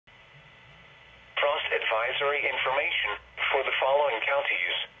advisory information for the following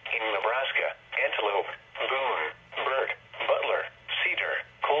counties in Nebraska: Antelope, Boone, Burt, Butler, Cedar,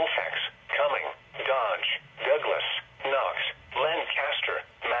 Colfax, Cumming, Dodge, Douglas, Knox, Lancaster,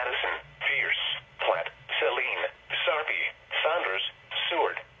 Madison, Pierce, Platte, Saline, Sarpy, Saunders,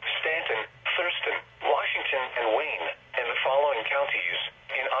 Seward, Stanton, Thurston, Washington, and Wayne, and the following counties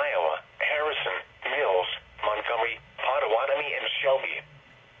in Iowa: Harrison, Mills, Montgomery, Pottawatomie, and Shelby.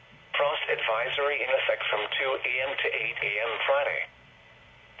 Frost advisory in effect from 2 a.m. to 8 a.m. Friday.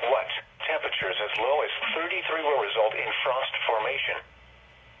 What temperatures as low as 33 will result in frost formation?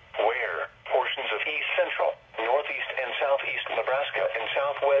 Where portions of east central, northeast, and southeast Nebraska and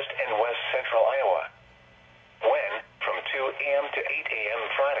southwest and west central Iowa. When from 2 a.m. to 8 a.m.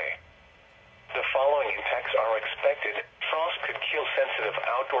 Friday. The following impacts are expected. Frost could kill sensitive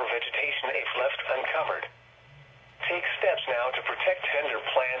outdoor vegetation if left uncovered. Take steps now to protect tender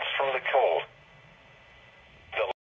plants